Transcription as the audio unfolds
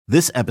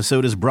This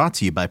episode is brought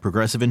to you by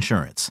Progressive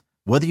Insurance.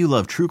 Whether you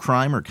love true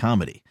crime or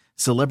comedy,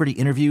 celebrity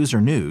interviews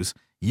or news,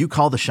 you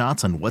call the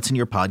shots on what's in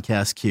your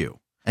podcast queue.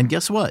 And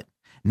guess what?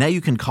 Now you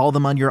can call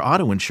them on your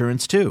auto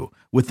insurance too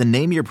with the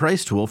Name Your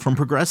Price tool from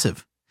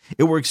Progressive.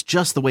 It works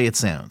just the way it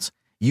sounds.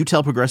 You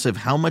tell Progressive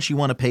how much you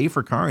want to pay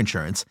for car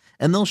insurance,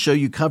 and they'll show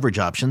you coverage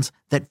options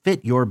that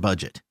fit your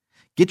budget.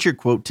 Get your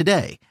quote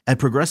today at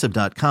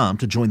Progressive.com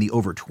to join the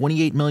over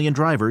 28 million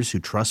drivers who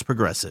trust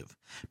Progressive.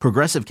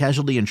 Progressive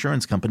Casualty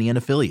Insurance Company and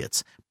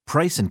Affiliates.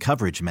 Price and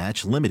coverage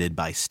match limited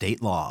by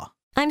state law.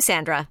 I'm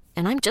Sandra,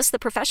 and I'm just the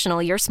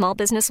professional your small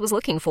business was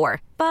looking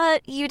for.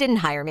 But you didn't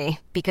hire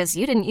me because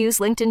you didn't use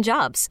LinkedIn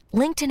Jobs.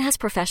 LinkedIn has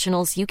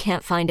professionals you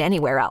can't find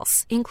anywhere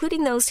else,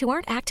 including those who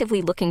aren't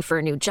actively looking for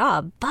a new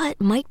job, but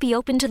might be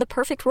open to the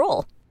perfect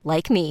role,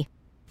 like me.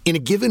 In a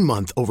given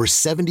month, over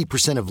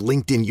 70% of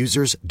LinkedIn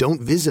users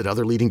don't visit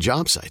other leading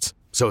job sites.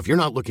 So if you're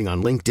not looking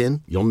on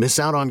LinkedIn, you'll miss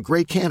out on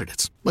great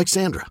candidates like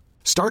Sandra.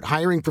 Start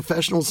hiring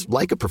professionals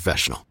like a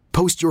professional.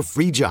 Post your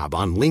free job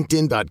on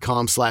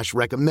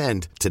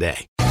linkedin.com/recommend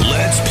today.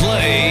 Let's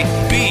play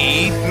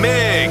Beat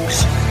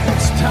Migs.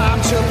 It's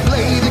time to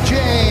play the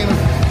game.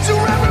 So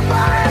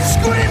everybody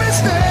scream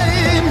his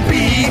name.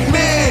 Beat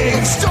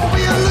Migs. Don't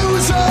be a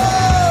loser.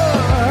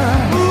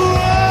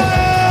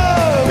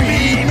 Whoa.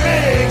 Beat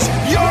Migs.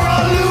 You're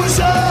a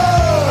loser.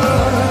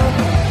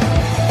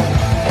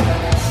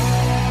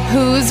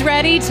 Who's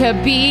ready to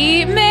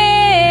beat Migs?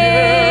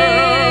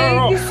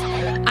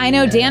 I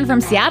know Dan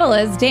from Seattle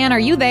is. Dan, are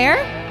you there?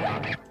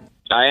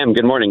 I am.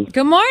 Good morning.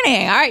 Good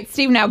morning. All right,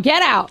 Steve, now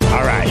get out.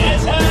 All right.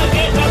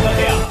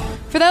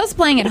 For those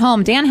playing at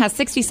home, Dan has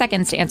 60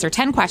 seconds to answer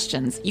 10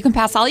 questions. You can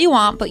pass all you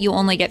want, but you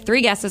only get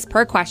 3 guesses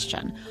per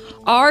question.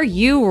 Are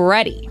you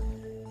ready?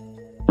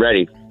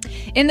 Ready.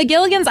 In the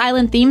Gilligan's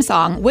Island theme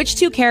song, which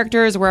 2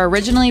 characters were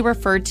originally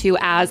referred to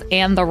as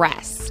and the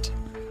rest?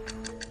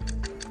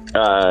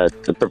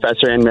 The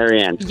Professor and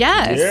Marianne.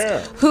 Yes.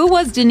 Yeah. Who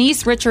was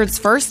Denise Richards'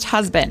 first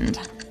husband?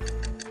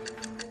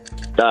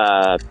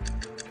 Pass.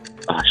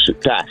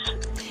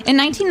 In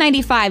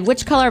 1995,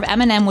 which color of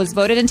M&M was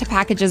voted into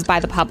packages by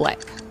the public?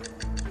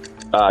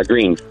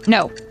 Green.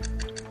 No.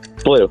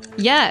 Blue.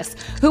 Yes.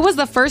 Who was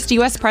the first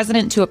U.S.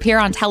 president to appear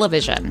on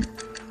television?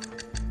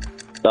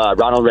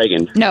 Ronald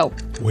Reagan. No.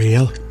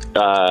 Will.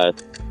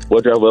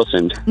 Woodrow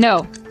Wilson.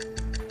 No.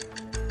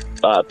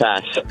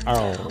 Pass.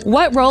 Oh.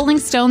 What Rolling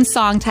Stones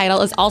song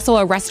title is also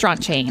a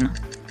restaurant chain?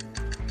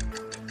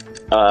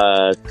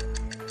 Pass.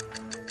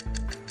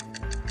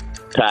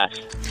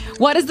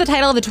 What is the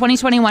title of the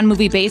 2021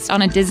 movie based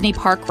on a Disney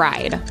park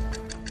ride?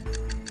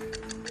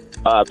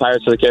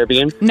 Pirates of the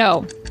Caribbean.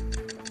 No.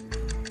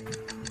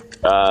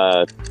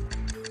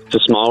 It's a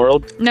Small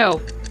World. No.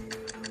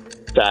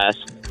 Pass.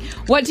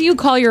 What do you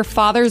call your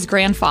father's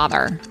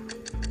grandfather?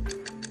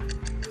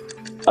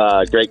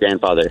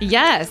 Great-grandfather.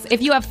 Yes.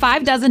 If you have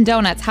 5 dozen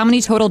donuts, how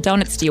many total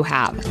donuts do you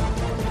have?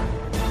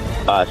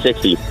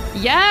 60.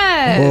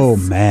 Yes. Oh,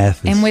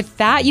 math. And with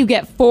that, you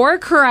get 4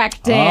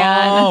 correct,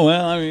 Dan. Oh,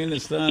 well, I mean,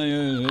 it's not...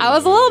 I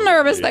was a little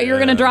nervous that you were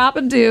going to drop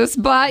a deuce,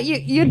 but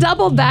you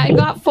doubled that and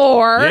got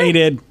 4. Yeah, he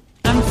did.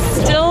 I'm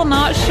still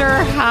not sure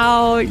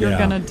how you're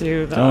going to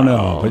do that. Don't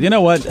know. But you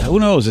know what? Who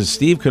knows?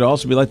 Steve could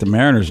also be like the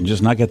Mariners and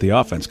just not get the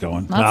offense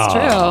going. That's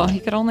true. He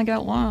could only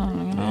get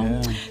 1. You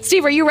know? Yeah.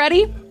 Steve, are you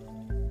ready?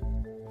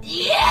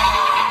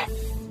 Yes!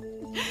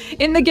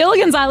 In the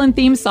Gilligan's Island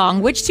theme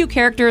song, which 2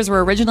 characters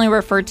were originally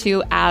referred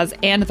to as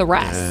and the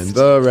rest? And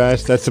the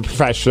rest. That's the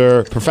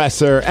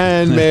Professor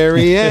and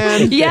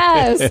Marianne.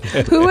 Yes.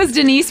 Who was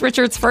Denise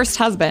Richards' first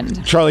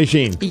husband? Charlie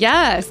Sheen.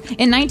 Yes.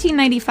 In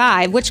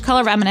 1995, which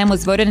color of M&M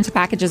was voted into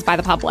packages by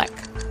the public?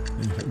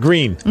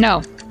 Green.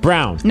 No.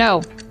 Brown.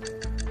 No.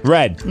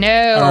 Red.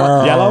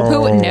 No. Yellow.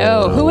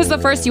 Who was the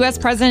first U.S.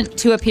 president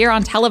to appear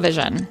on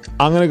television?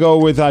 I'm going to go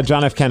with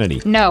John F.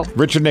 Kennedy. No.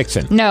 Richard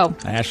Nixon. No.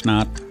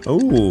 Ashnot.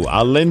 Ooh,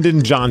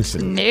 Lyndon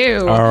Johnson.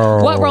 No.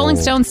 What Rolling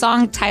Stones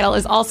song title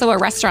is also a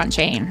restaurant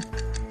chain?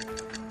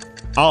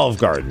 Olive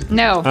Garden.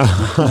 No.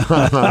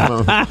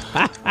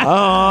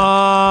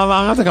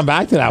 I'll have to come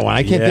back to that one.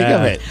 I can't think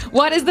of it.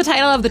 What is the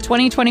title of the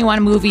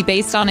 2021 movie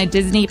based on a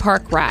Disney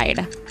park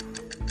ride?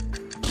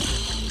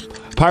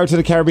 Pirates of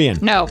the Caribbean.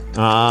 No.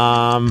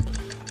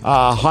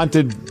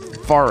 Haunted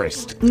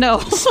Forest. No.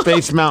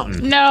 Space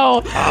Mountain.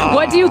 No.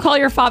 What do you call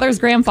your father's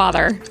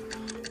grandfather?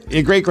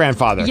 Your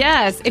great-grandfather.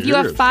 Yes. If you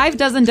have 5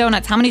 dozen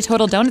donuts, how many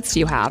total donuts do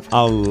you have?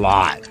 A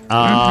lot.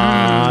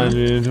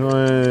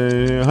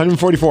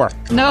 144.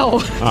 No.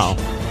 Oh.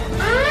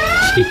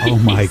 Oh,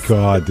 my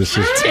God.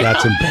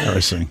 That's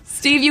embarrassing.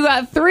 Steve, you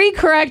got 3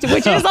 correct,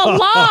 which is a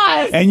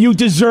loss. And you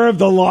deserve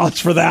the loss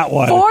for that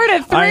one.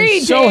 4-3,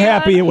 I'm so Dan.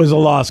 happy it was a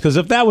loss, because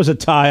if that was a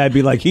tie, I'd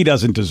be like, he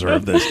doesn't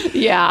deserve this.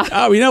 Yeah.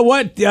 Oh, you know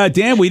what,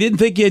 Dan, we didn't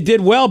think you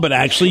did well, but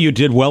actually you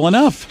did well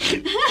enough.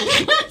 Steve,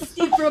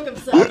 Westbrook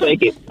himself.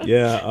 Thank you.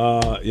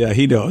 Yeah,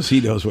 he knows.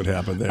 He knows what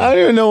happened there. I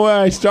don't even know where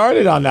I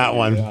started on that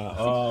one.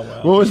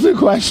 What was the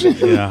question?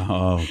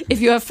 Yeah.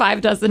 If you have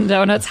 5 dozen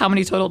donuts, how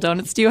many total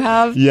donuts do you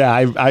have? Yeah,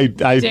 I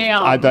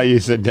Damn. thought you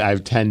said I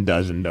have 10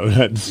 dozen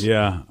donuts.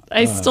 Yeah.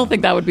 I still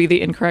think that would be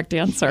the incorrect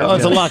answer. Oh,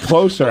 it's a lot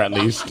closer, at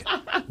least.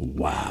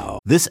 Wow.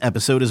 This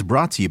episode is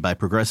brought to you by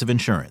Progressive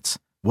Insurance.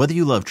 Whether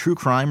you love true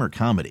crime or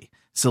comedy,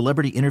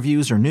 celebrity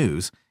interviews or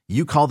news,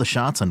 you call the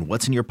shots on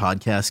what's in your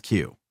podcast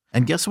queue.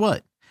 And guess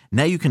what?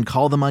 Now you can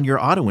call them on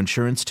your auto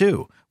insurance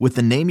too with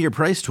the Name Your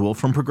Price tool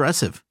from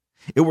Progressive.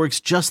 It works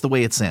just the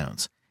way it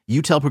sounds.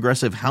 You tell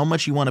Progressive how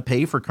much you want to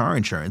pay for car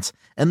insurance,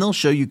 and they'll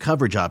show you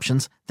coverage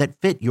options that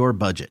fit your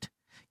budget.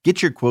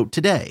 Get your quote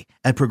today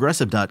at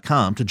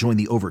Progressive.com to join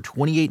the over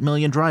 28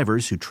 million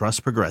drivers who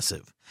trust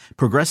Progressive.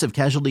 Progressive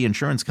Casualty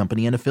Insurance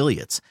Company and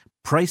Affiliates.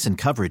 Price and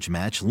coverage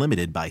match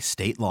limited by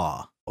state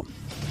law.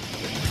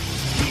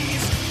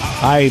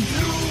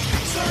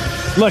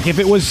 Look, if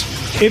it was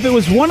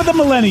one of the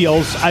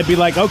millennials, I'd be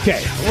like,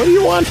 okay. What do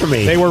you want from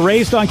me? They were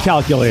raised on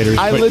calculators,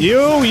 but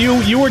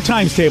you were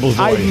times tables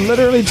boy. I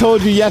literally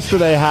told you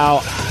yesterday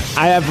how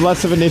I have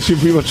less of an issue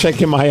people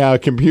checking my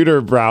computer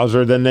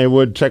browser than they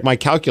would check my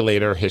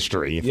calculator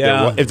history.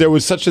 If there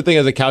was such a thing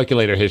as a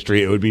calculator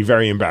history, it would be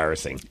very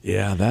embarrassing.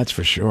 Yeah, that's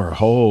for sure.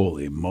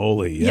 Holy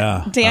moly,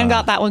 yeah. Dan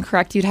got that one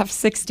correct. You'd have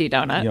 60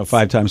 donuts.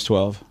 5 times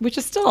 12. Which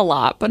is still a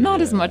lot, but not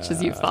as much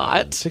as you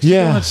thought. 60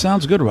 donuts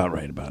sounds good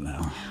right about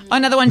now.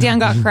 Another one Dan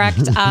got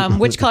correct.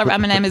 Which color of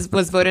M&M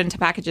was voted into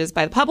packages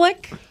by the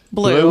public?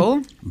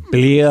 Blue.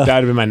 Blue. That would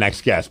have been my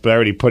next guess, but I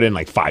already put in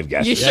like 5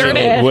 guesses. You sure so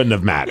did. It wouldn't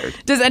have mattered.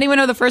 Does anyone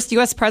know the first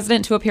U.S.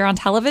 president to appear on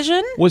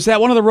television? Was that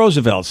one of the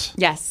Roosevelts?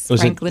 Yes,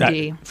 Was Franklin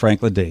D.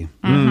 Franklin D.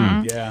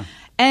 Mm-hmm. Yeah.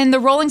 And the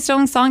Rolling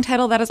Stones song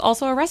title that is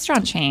also a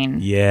restaurant chain.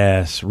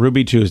 Yes,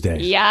 Ruby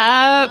Tuesday.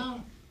 Yep.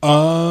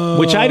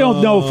 Which I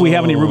don't know if we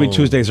have any Ruby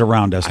Tuesdays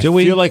around us, do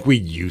we? I feel like we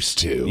used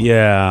to.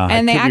 Yeah.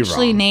 And they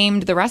actually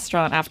named the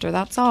restaurant after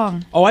that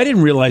song. Oh, I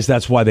didn't realize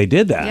that's why they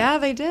did that. Yeah,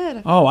 they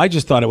did. Oh, I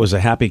just thought it was a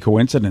happy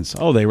coincidence.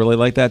 Oh, they really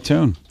like that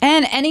tune.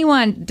 And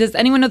does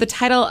anyone know the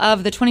title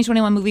of the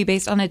 2021 movie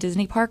based on a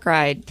Disney park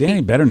ride?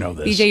 Danny better know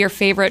this. BJ,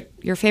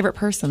 your favorite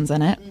person's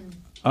in it.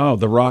 Oh,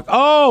 The Rock.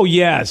 Oh,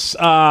 yes.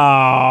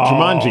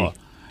 Jumanji.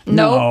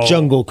 Nope.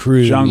 Jungle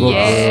Cruise.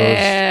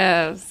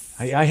 Yes.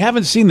 I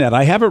haven't seen that.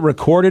 I have it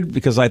recorded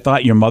because I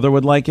thought your mother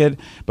would like it,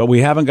 but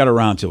we haven't got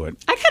around to it.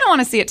 I kind of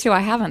want to see it too. I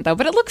haven't though,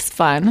 but it looks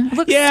fun. It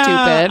looks Yeah,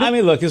 stupid. I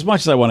mean, look, as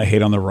much as I want to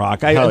hate on The Rock,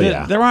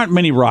 there aren't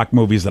many Rock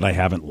movies that I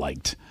haven't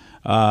liked.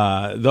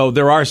 Though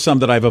there are some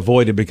that I've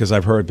avoided because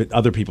I've heard that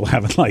other people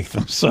haven't liked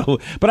them. So,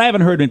 but I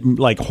haven't heard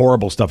like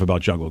horrible stuff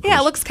about Jungle Cruise.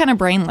 Yeah, it looks kind of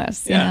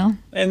brainless. You know?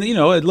 And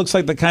it looks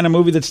like the kind of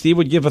movie that Steve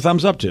would give a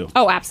thumbs up to.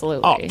 Oh,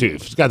 absolutely. Oh, dude,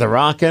 if it's got The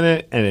Rock in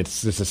it and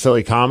it's just a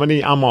silly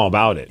comedy, I'm all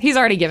about it. He's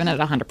already given it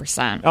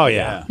 100%. Oh,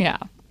 yeah. Yeah.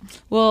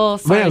 Well,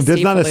 sorry, Man, there's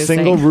Steve, not for a losing.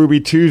 single Ruby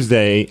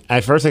Tuesday.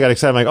 At first I got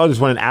excited. I'm like, oh, there's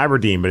one in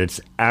Aberdeen, but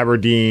it's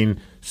Aberdeen,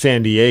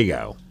 San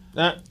Diego.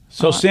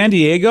 So San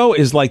Diego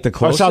is like the Or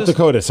closest? South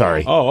Dakota,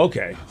 sorry. Oh,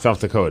 okay.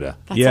 South Dakota.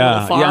 That's a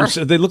little far.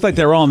 So they look like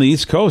they're all on the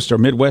East Coast or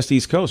Midwest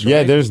East Coast, right?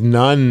 Yeah, there's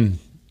none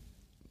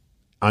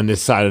on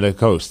this side of the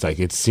coast. Like,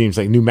 it seems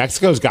like New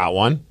Mexico's got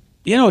one.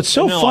 It's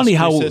so Isn't it funny Las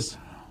how... Cruces?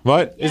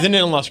 What? Isn't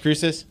it in Las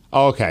Cruces?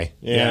 Oh, okay.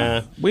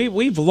 Yeah.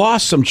 We've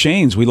lost some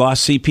chains. We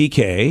lost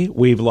CPK.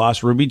 We've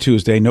lost Ruby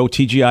Tuesday. No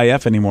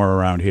TGIF anymore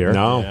around here.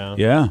 No.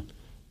 Yeah.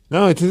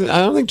 No, I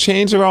don't think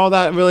chains are all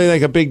that really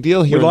like a big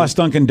deal here. We lost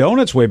Dunkin'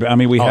 Donuts way back. I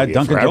mean, we had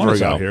Dunkin' forever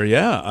Donuts ago. out here.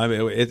 Yeah. I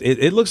mean,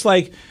 it looks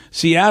like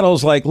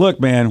Seattle's like, look,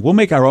 man, we'll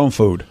make our own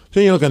food.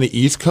 Then you look on the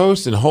East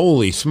Coast, and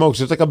holy smokes,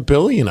 there's like 1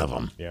 billion of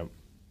them. Yep.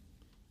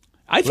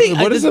 I think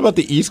What is it about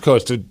the East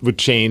Coast with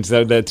chains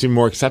that's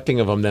more accepting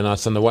of them than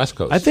us on the West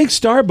Coast? I think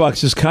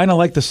Starbucks is kind of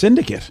like the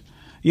syndicate.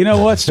 You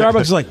know what?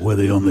 Starbucks is like, we're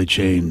the only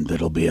chain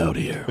that'll be out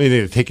here. I mean,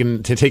 they're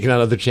taking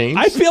out other chains?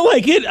 I feel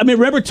like it. I mean,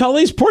 remember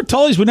Tully's? Poor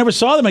Tully's. We never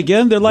saw them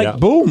again. They're like,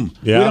 boom.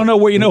 Yeah. We don't know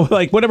where,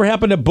 like whatever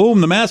happened to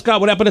Boom, the mascot.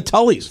 What happened to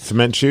Tully's?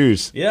 Cement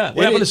shoes. Yeah.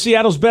 What happened to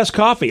Seattle's best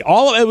coffee?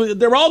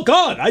 They're all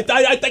gone. I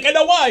think I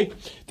know why.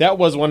 That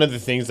was one of the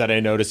things that I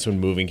noticed when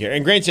moving here.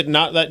 And granted,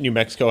 not that New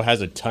Mexico has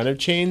a ton of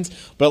chains,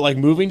 but like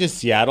moving to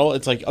Seattle,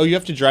 it's like, oh, you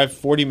have to drive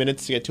 40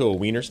 minutes to get to a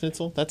Wiener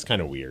Schnitzel? That's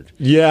kind of weird.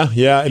 Yeah,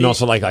 and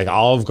also like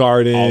Olive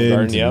Garden,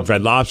 and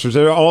Red Lobsters.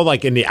 They're all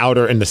like in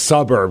the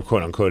suburb,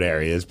 quote unquote,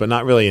 areas, but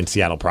not really in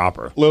Seattle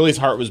proper. Lily's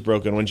heart was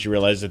broken when she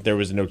realized that there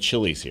was no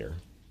Chili's here.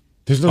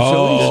 There's no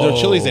Chili's? There's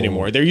no Chili's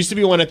anymore. There used to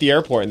be one at the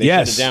airport, and they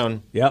shut it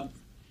down. Yep.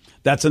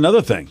 That's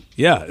another thing.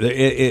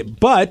 Yeah.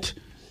 But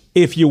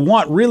if you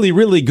want really,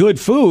 really good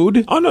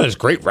food... Oh, no, there's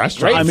great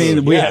restaurants. I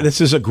mean, this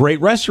is a great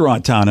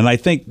restaurant town, and I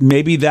think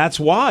maybe that's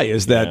why,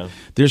 is that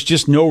there's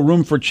just no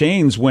room for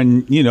chains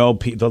when,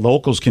 the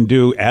locals can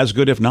do as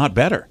good, if not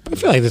better. I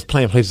feel like there's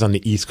plenty of places on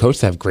the East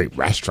Coast that have great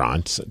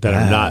restaurants that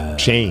are not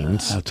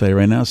chains. I'll tell you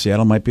right now,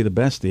 Seattle might be the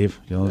best, Steve.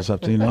 It's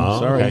up to you.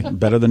 Sorry. Okay.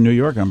 Better than New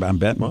York, I'm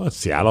betting. Well, it's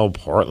Seattle,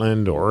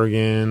 Portland,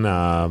 Oregon.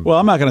 Well,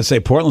 I'm not going to say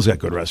Portland's got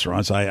good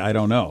restaurants. I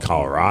don't know.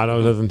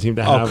 Colorado doesn't seem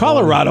to have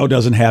Colorado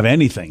doesn't have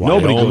anything.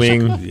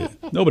 Wyoming.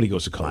 Nobody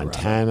goes to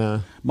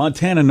Colorado.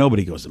 Montana.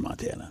 Nobody goes to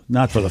Montana.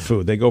 Not for the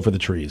food. They go for the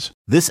trees.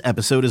 This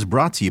episode is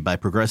brought to you by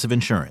Progressive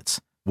Insurance.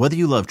 Whether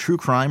you love true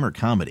crime or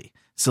comedy,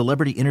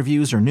 celebrity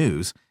interviews or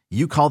news,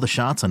 you call the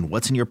shots on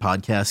what's in your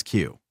podcast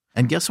queue.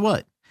 And guess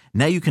what?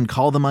 Now you can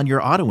call them on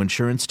your auto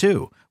insurance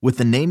too with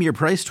the Name Your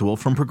Price tool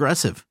from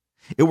Progressive.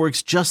 It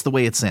works just the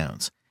way it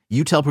sounds.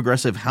 You tell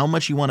Progressive how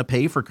much you want to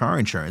pay for car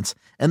insurance,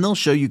 and they'll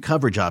show you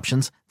coverage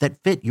options that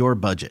fit your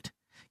budget.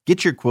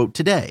 Get your quote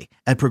today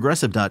at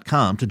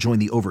Progressive.com to join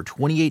the over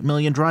 28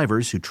 million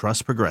drivers who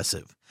trust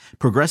Progressive.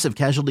 Progressive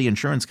Casualty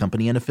Insurance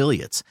Company and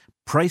Affiliates.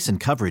 Price and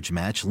coverage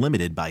match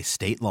limited by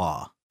state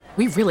law.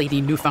 We really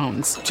need new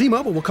phones.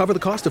 T-Mobile will cover the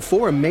cost of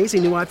 4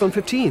 amazing new iPhone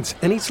 15s,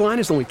 and each line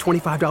is only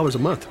 $25 a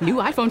month. New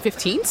iPhone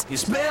 15s?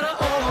 It's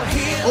better over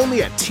here.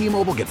 Only at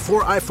T-Mobile, get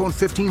 4 iPhone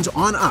 15s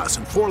on us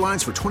and 4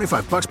 lines for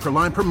 $25 per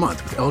line per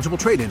month with eligible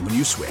trade-in when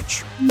you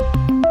switch.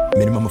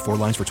 Minimum of 4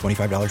 lines for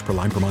 $25 per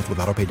line per month with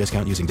autopay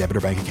discount using debit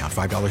or bank account.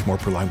 $5 more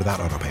per line without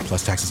autopay,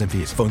 plus taxes and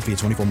fees. Phone fee at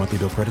 24 monthly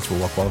bill credits for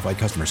well-qualified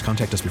customers.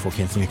 Contact us before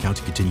canceling account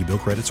to continue bill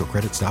credits or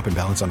credit stop and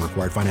balance on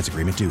required finance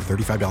agreement due.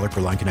 $35 per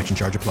line connection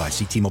charge applies.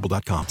 See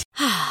T-Mobile.com.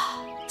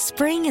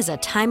 Spring is a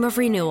time of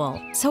renewal,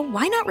 so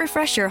why not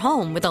refresh your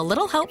home with a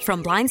little help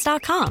from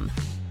Blinds.com?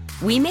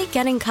 We make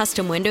getting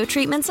custom window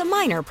treatments a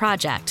minor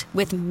project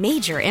with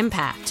major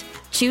impact.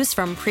 Choose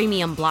from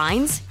premium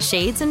blinds,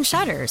 shades, and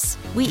shutters.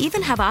 We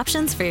even have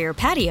options for your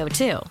patio,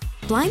 too.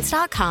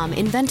 Blinds.com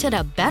invented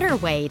a better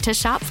way to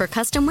shop for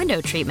custom window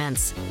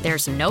treatments.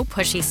 There's no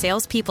pushy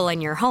salespeople in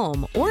your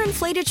home or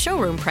inflated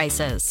showroom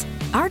prices.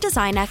 Our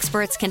design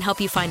experts can help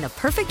you find the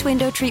perfect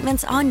window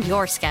treatments on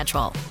your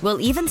schedule.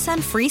 We'll even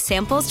send free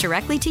samples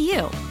directly to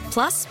you.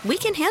 Plus, we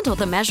can handle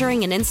the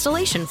measuring and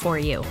installation for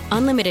you.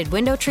 Unlimited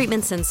window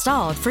treatments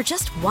installed for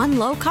just one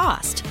low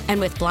cost. And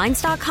with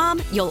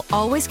Blinds.com, you'll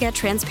always get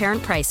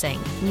transparent pricing.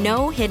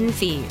 No hidden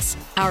fees.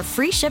 Our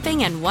free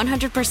shipping and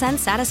 100%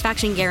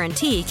 satisfaction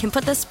guarantee can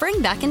put the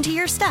spring back into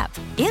your step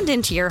and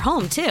into your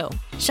home, too.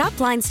 Shop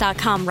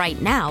Blinds.com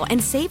right now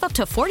and save up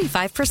to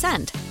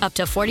 45%. Up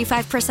to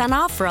 45%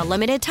 off for a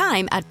limited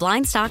time at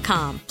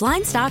Blinds.com.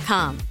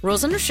 Blinds.com.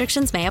 Rules and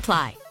restrictions may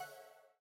apply.